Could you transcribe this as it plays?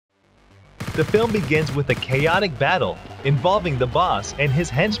The film begins with a chaotic battle involving the boss and his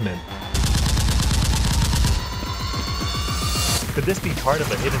henchmen. Could this be part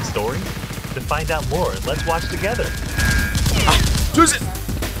of a hidden story? To find out more, let's watch together.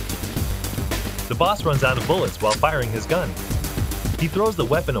 The boss runs out of bullets while firing his gun. He throws the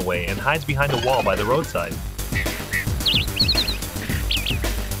weapon away and hides behind a wall by the roadside.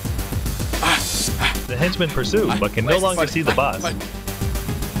 The henchmen pursue, but can no longer see the boss.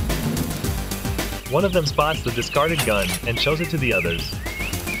 One of them spots the discarded gun and shows it to the others.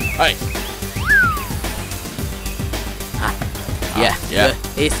 Hey. Yeah.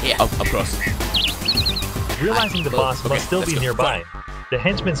 He's here. Of course. Realizing the boss must still be nearby, the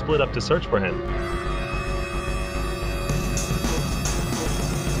henchmen split up to search for him.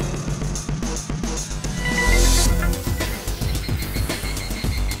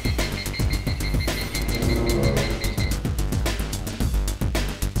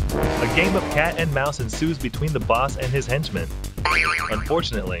 A game of cat and mouse ensues between the boss and his henchmen.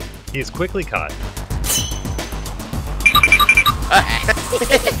 Unfortunately, he is quickly caught.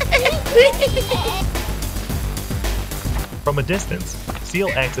 From a distance,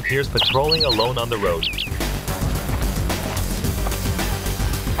 SEALX appears patrolling alone on the road.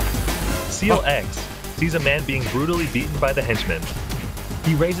 SEALX sees a man being brutally beaten by the henchmen.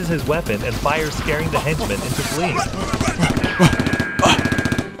 He raises his weapon and fires, scaring the henchmen into fleeing.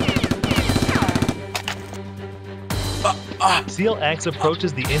 SEALX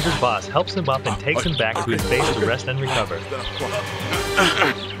approaches the injured boss, helps him up, and takes him back to his base to rest and recover.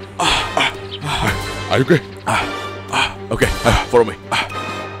 Are you okay? Okay, follow me.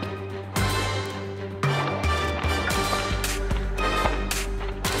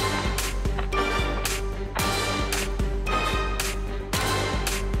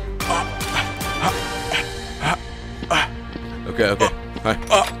 Okay. Hi.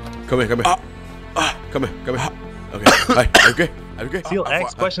 Come here. Come here. Okay. Hi. Are you okay?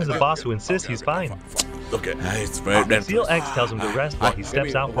 SEALX questions the boss, who insists he's fine. Okay. It's very dangerous. SEALX tells him to rest while he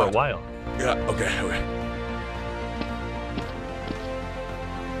steps out for a while. Yeah. Okay.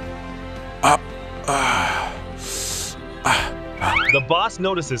 The boss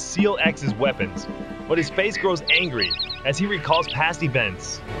notices SEALX's weapons, but his face grows angry as he recalls past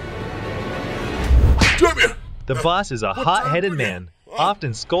events. Damn it! The boss is a hot-headed man,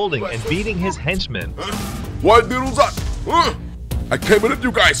 often scolding and beating his henchmen. Why did you do that? I came with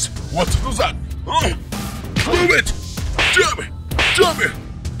you guys. What was that? Move it! Damn it!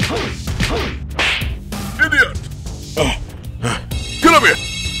 Idiot! Get up here!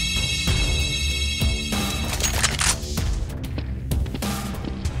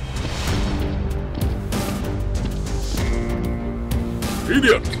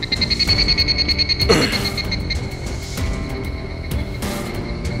 Idiot!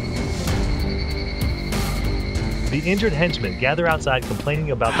 The injured henchmen gather outside,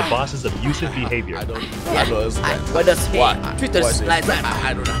 complaining about the boss's abusive behavior. I don't understand. What does he treat us What? like that?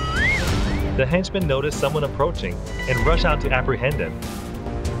 I don't know. The henchmen notice someone approaching and rush out to apprehend him.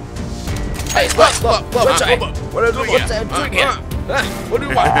 Hey, stop! What are you doing What's here? doing here? What do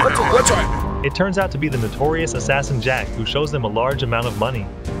you want? What's right? It turns out to be the notorious assassin Jack, who shows them a large amount of money.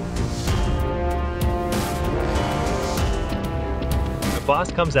 The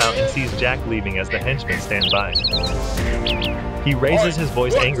boss comes out and sees Jack leaving as the henchmen stand by. He raises his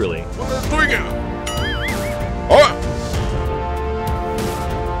voice angrily. What are you doing here? Alright!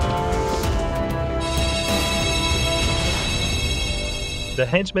 The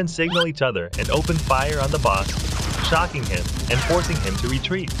henchmen signal each other and open fire on the boss, shocking him and forcing him to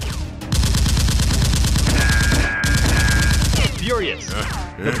retreat. Furious,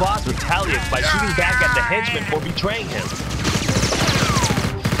 the boss retaliates by shooting back at the henchmen for betraying him.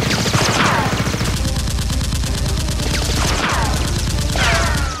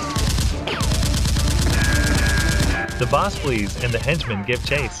 The boss flees and the henchmen give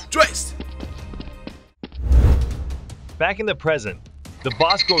chase. Trace! Back in the present, the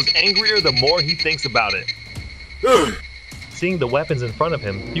boss grows angrier the more he thinks about it. Seeing the weapons in front of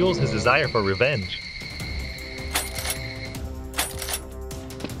him fuels his desire for revenge.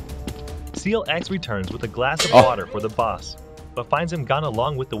 SEALX returns with a glass of water for the boss, but finds him gone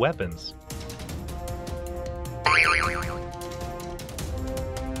along with the weapons.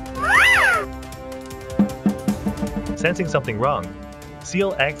 Sensing something wrong,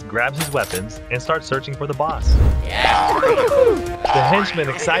 SEALX grabs his weapons and starts searching for the boss. The henchmen,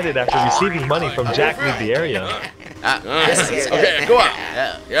 excited after receiving money from Jack, leave the area. Okay, go on.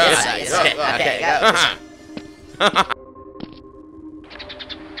 Okay, go.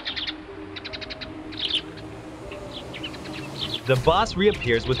 The The boss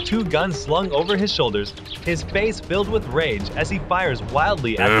reappears with 2 guns slung over his shoulders, his face filled with rage as he fires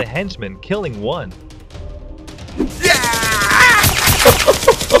wildly at the henchman, killing one.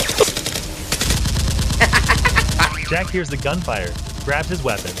 Jack hears the gunfire, grabs his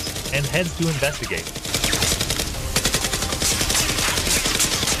weapons, and heads to investigate.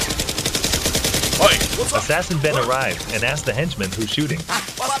 Assassin Ben arrives and asks the henchman who's shooting.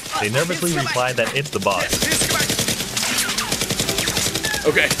 They nervously reply that it's the boss.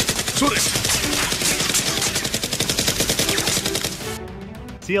 Okay, shoot it.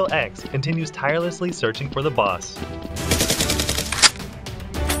 SEALX continues tirelessly searching for the boss.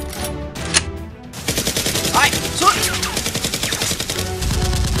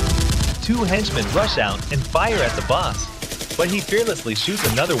 Two henchmen rush out and fire at the boss, but he fearlessly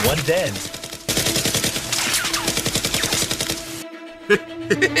shoots another one dead.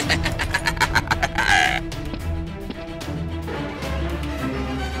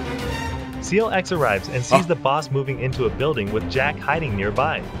 SEALX arrives and sees the boss moving into a building with Jack hiding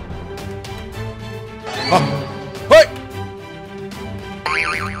nearby.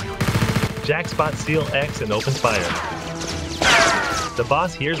 Jack spots SEALX and opens fire. The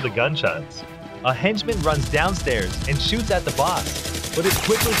boss hears the gunshots. A henchman runs downstairs and shoots at the boss, but is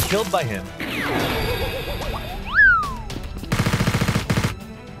quickly killed by him.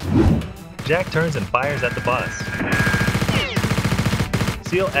 Jack turns and fires at the boss.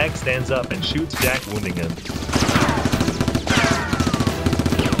 SEALX stands up and shoots Jack, wounding him.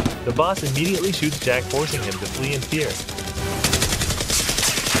 The boss immediately shoots Jack, forcing him to flee in fear.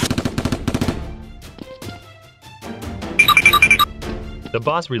 The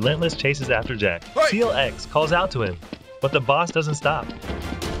boss relentless chases after Jack. SEALX calls out to him, but the boss doesn't stop.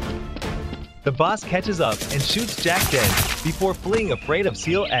 The boss catches up and shoots Jack dead before fleeing afraid of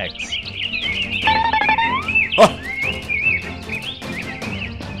SEALX.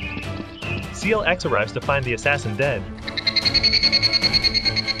 SEALX arrives to find the assassin dead.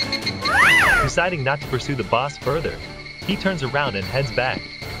 Deciding not to pursue the boss further, he turns around and heads back.